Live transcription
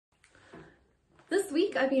This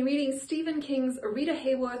week I've been reading Stephen King's Rita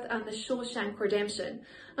Hayworth and the Shawshank Redemption.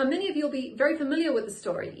 Many of you will be very familiar with the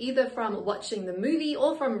story, either from watching the movie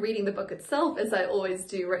or from reading the book itself, as I always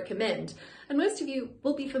do recommend. And most of you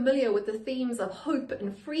will be familiar with the themes of hope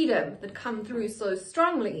and freedom that come through so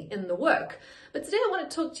strongly in the work. But today I want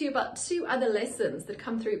to talk to you about two other lessons that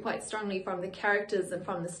come through quite strongly from the characters and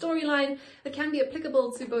from the storyline that can be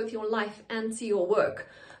applicable to both your life and to your work.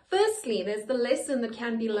 Firstly, there's the lesson that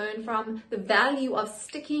can be learned from the value of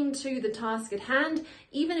sticking to the task at hand,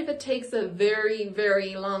 even if it takes a very,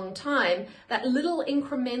 very long time. That little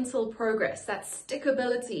incremental progress, that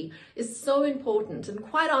stickability, is so important, and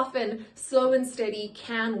quite often slow and steady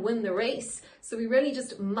can win the race. So we really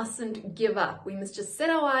just mustn't give up. We must just set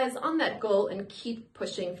our eyes on that goal and keep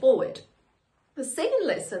pushing forward. The second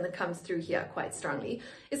lesson that comes through here quite strongly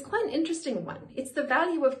is quite an interesting one. It's the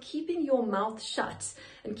value of keeping your mouth shut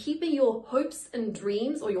and keeping your hopes and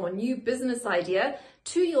dreams or your new business idea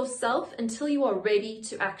to yourself until you are ready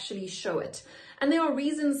to actually show it. And there are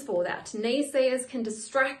reasons for that. Naysayers can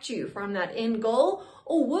distract you from that end goal,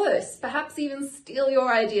 or worse, perhaps even steal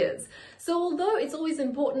your ideas. So although it's always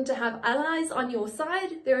important to have allies on your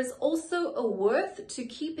side, there is also a worth to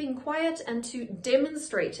keeping quiet and to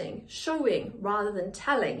demonstrating, showing rather than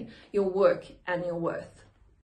telling your work and your worth.